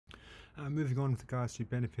Moving on with regards to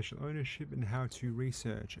beneficial ownership and how to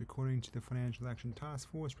research. According to the Financial Action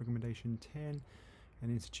Task Force, Recommendation 10, an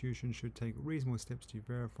institution should take reasonable steps to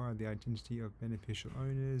verify the identity of beneficial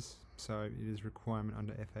owners. So it is a requirement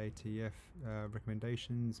under FATF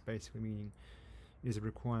recommendations, basically meaning it is a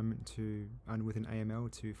requirement to, and within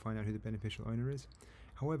AML, to find out who the beneficial owner is.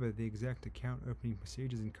 However, the exact account opening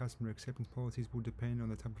procedures and customer acceptance policies will depend on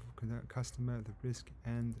the type of customer, the risk,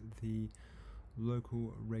 and the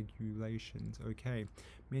local regulations. Okay,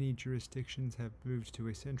 many jurisdictions have moved to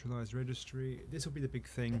a centralized registry. This will be the big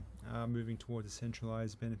thing, moving towards a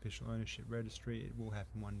centralized beneficial ownership registry. It will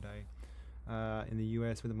happen one day. In the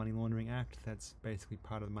US with the Money Laundering Act, that's basically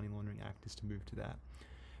part of the Money Laundering Act, is to move to that.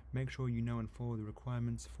 Make sure you know and follow the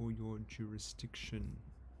requirements for your jurisdiction.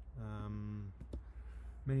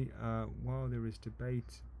 While there is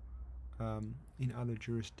debate in other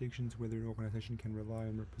jurisdictions whether an organization can rely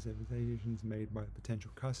on representations made by the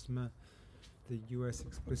potential customer, the US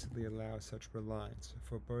explicitly allows such reliance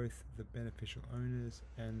for both the beneficial owners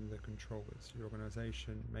and the controllers. Your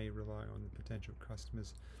organization may rely on the potential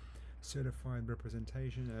customer's certified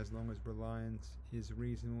representation as long as reliance is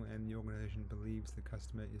reasonable and the organization believes the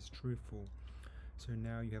customer is truthful. So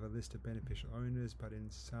now you have a list of beneficial owners, but in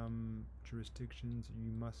some jurisdictions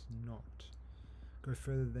you must not go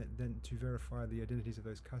further than to verify the identities of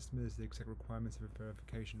those customers. The exact requirements of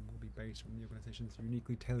verification will be based on the organization's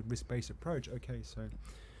uniquely tailored risk-based approach. Okay, so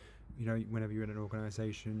whenever you're in an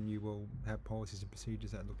organization, you will have policies and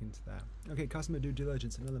procedures that look into that. Okay, customer due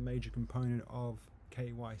diligence, another major component of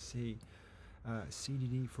KYC.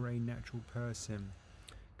 CDD for a natural person.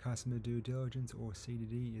 Customer due diligence, or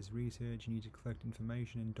CDD, is research. You need to collect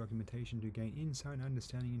information and documentation to gain insight and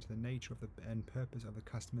understanding into the nature of and purpose of the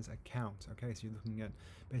customer's account. Okay, so you're looking at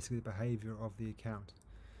basically the behavior of the account.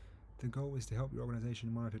 The goal is to help your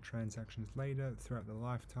organization monitor transactions later throughout the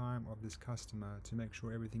lifetime of this customer to make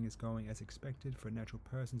sure everything is going as expected. For natural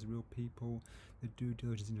persons, real people, the due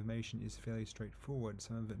diligence information is fairly straightforward.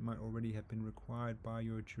 Some of it might already have been required by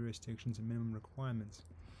your jurisdiction's minimum requirements.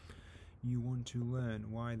 You want to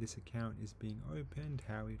learn why this account is being opened,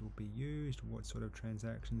 how it will be used, what sort of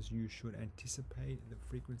transactions you should anticipate, the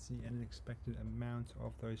frequency and an expected amount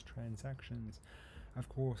of those transactions. Of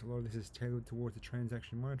course, a lot of this is tailored towards the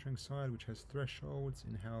transaction monitoring side, which has thresholds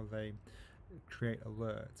in how they create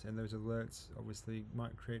alerts, and those alerts obviously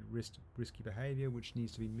might create risky behavior which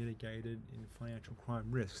needs to be mitigated in financial crime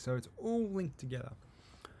risk. So it's all linked together.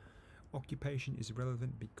 Occupation is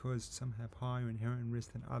relevant because some have higher inherent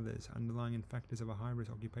risk than others. Underlying factors of a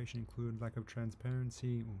high-risk occupation include lack of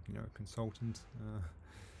transparency, or consultant,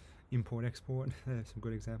 import-export, some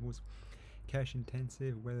good examples. Cash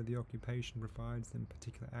intensive, whether the occupation provides them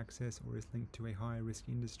particular access or is linked to a high-risk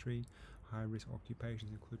industry. High-risk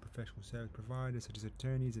occupations include professional service providers such as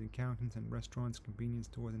attorneys and accountants and restaurants, convenience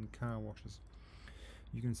stores and car washes.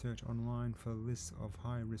 You can search online for lists of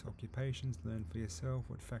high-risk occupations. Learn for yourself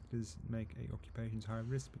what factors make a occupation's high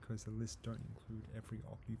risk, because the lists don't include every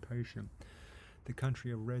occupation. The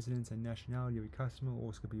country of residence and nationality of a customer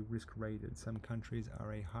also could be risk rated. Some countries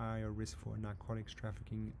are a higher risk for narcotics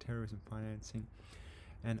trafficking, terrorism financing,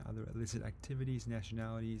 and other illicit activities.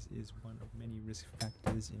 Nationalities is one of many risk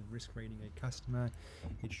factors in risk rating a customer.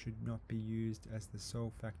 It should not be used as the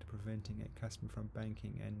sole factor preventing a customer from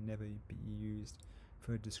banking, and never be used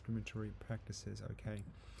for discriminatory practices. Okay,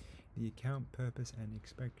 the account purpose and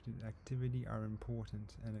expected activity are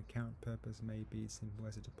important. An account purpose may be as simple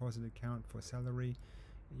as a deposit account for salary.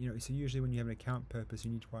 So usually when you have an account purpose, you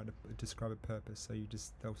need to describe a purpose. So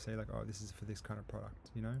they'll say like, oh, this is for this kind of product.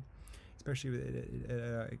 Especially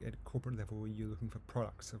at corporate level, where you're looking for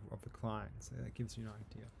products of the clients. So that gives you an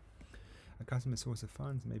idea. A customer source of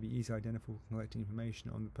funds may be easily identifiable for collecting information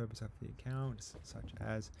on the purpose of the account, such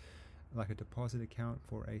as like a deposit account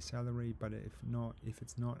for a salary, but if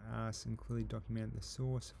it's not asked, and clearly document the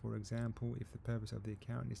source. For example, if the purpose of the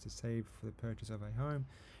account is to save for the purchase of a home,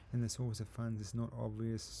 and the source of funds is not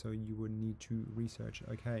obvious, so you would need to research.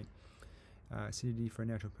 Okay, CDD for a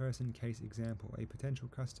natural person. Case example: a potential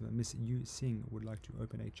customer, Miss Yu Singh, would like to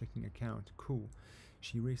open a checking account. Cool.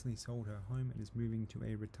 She recently sold her home and is moving to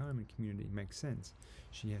a retirement community. Makes sense.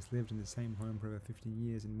 She has lived in the same home for over 50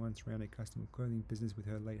 years and once ran a custom clothing business with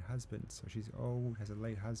her late husband. So she's old, has a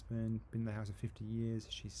late husband, been in the house for 50 years.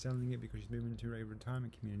 She's selling it because she's moving to a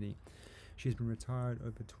retirement community. She's been retired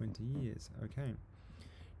over 20 years. Okay.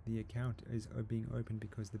 The account is being opened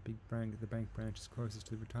because the bank branch is closest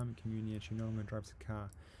to the retirement community and she no longer drives a car.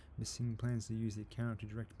 Missing plans to use the account to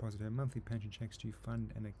direct deposit her monthly pension checks to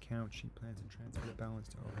fund an account. She plans to transfer the balance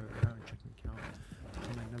of her current checking account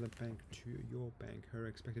from another bank to your bank. Her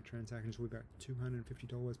expected transactions will be about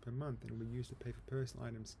 $250 per month and will be used to pay for personal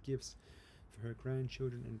items, gifts for her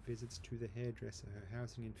grandchildren, and visits to the hairdresser. Her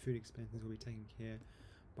housing and food expenses will be taken care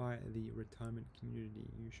by the retirement community.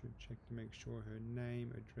 You should check to make sure her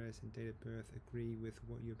name, address, and date of birth agree with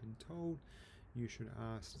what you've been told. You should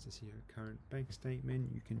ask to see her current bank statement.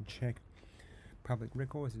 You can check public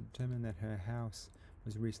records to determine that her house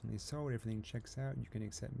was recently sold. Everything checks out. You can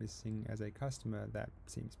accept missing as a customer. That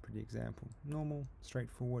seems pretty example. Normal,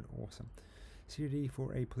 straightforward, awesome. CDD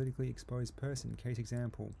for a politically exposed person. Case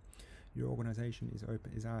example. Your organization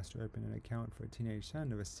is asked to open an account for a teenage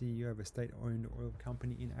son of a CEO of a state-owned oil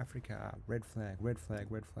company in Africa. Red flag, red flag,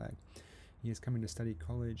 red flag. He is coming to study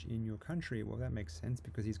college in your country. Well, that makes sense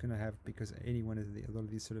because he's going to have, because anyone is a lot of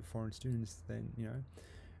these sort of foreign students, then, you know,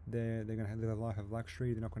 they're going to live a life of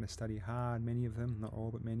luxury. They're not going to study hard, many of them, not all,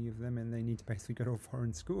 but many of them, and they need to basically go to a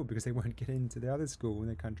foreign school because they won't get into the other school in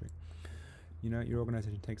their country. You know, your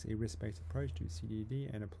organization takes a risk-based approach to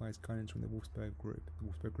CDD and applies guidance from the Wolfsburg Group. The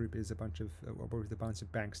Wolfsburg Group is a bunch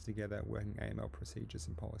of banks together working AML procedures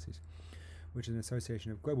and policies, which is an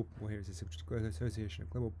association of global, well, here it is, which is association of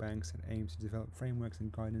global banks that aims to develop frameworks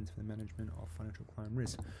and guidance for the management of financial crime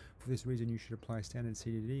risk. For this reason, you should apply standard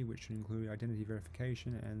CDD, which should include identity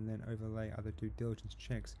verification and then overlay other due diligence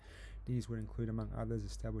checks. These would include, among others,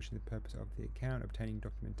 establishing the purpose of the account, obtaining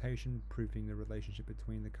documentation, proving the relationship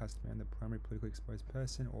between the customer and the primary politically exposed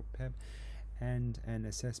person, or PEP, and an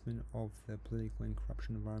assessment of the political and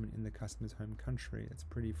corruption environment in the customer's home country. It's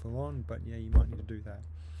pretty full on, but yeah, you might need to do that.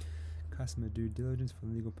 Customer due diligence for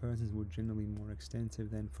legal persons will generally be more extensive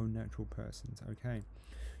than for natural persons. Okay,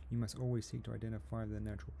 you must always seek to identify the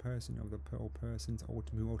natural person of the persons who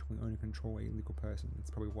ultimately own and control a legal person. That's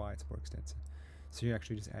probably why it's more extensive. So you're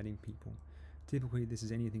actually just adding people. Typically, this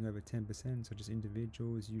is anything over 10%, such as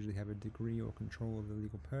individuals usually have a degree or control of the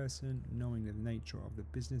legal person. Knowing the nature of the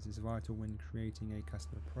business is vital when creating a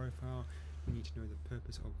customer profile. You need to know the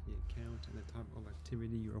purpose of the account and the type of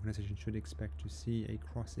activity your organization should expect to see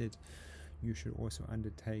across it. You should also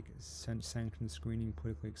undertake sanction screening,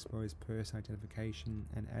 politically exposed person identification,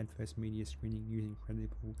 and adverse media screening using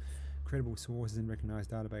credible sources and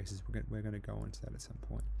recognized databases. We're going to go into that at some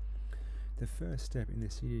point. The first step in the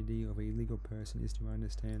CDD of a legal person is to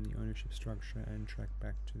understand the ownership structure and track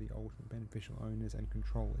back to the ultimate beneficial owners and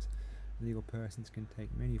controllers. Legal persons can take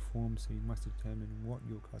many forms, so you must determine what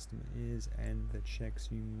your customer is and the checks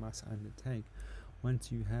you must undertake.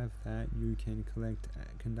 Once you have that, you can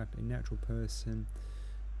conduct a natural person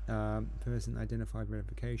identified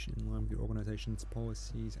verification in line with your organization's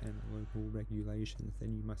policies and local regulations.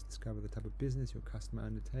 Then you must discover the type of business your customer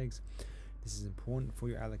undertakes. This is important for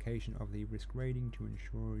your allocation of the risk rating to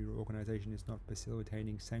ensure your organization is not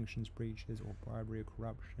facilitating sanctions breaches or bribery or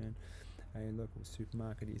corruption. A local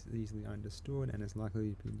supermarket is easily understood and is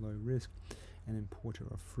likely to be low risk. An importer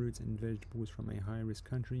of fruits and vegetables from a high risk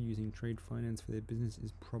country using trade finance for their business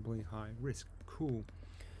is probably high risk. Cool.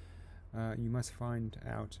 You must find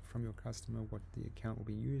out from your customer what the account will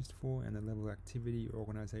be used for and the level of activity your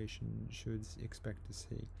organization should expect to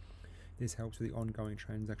see. This helps with the ongoing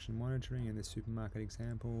transaction monitoring. In the supermarket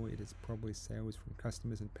example, it is probably sales from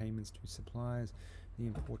customers and payments to suppliers. The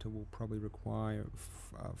importer will probably require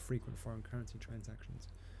frequent foreign currency transactions.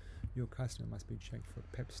 Your customer must be checked for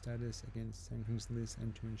PEP status against sanctions lists,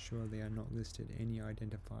 and to ensure they are not listed, any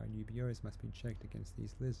identified UBOs must be checked against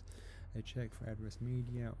these lists. A check for adverse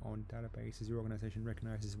media on databases your organization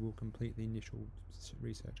recognizes will complete the initial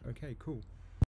research. Okay, cool.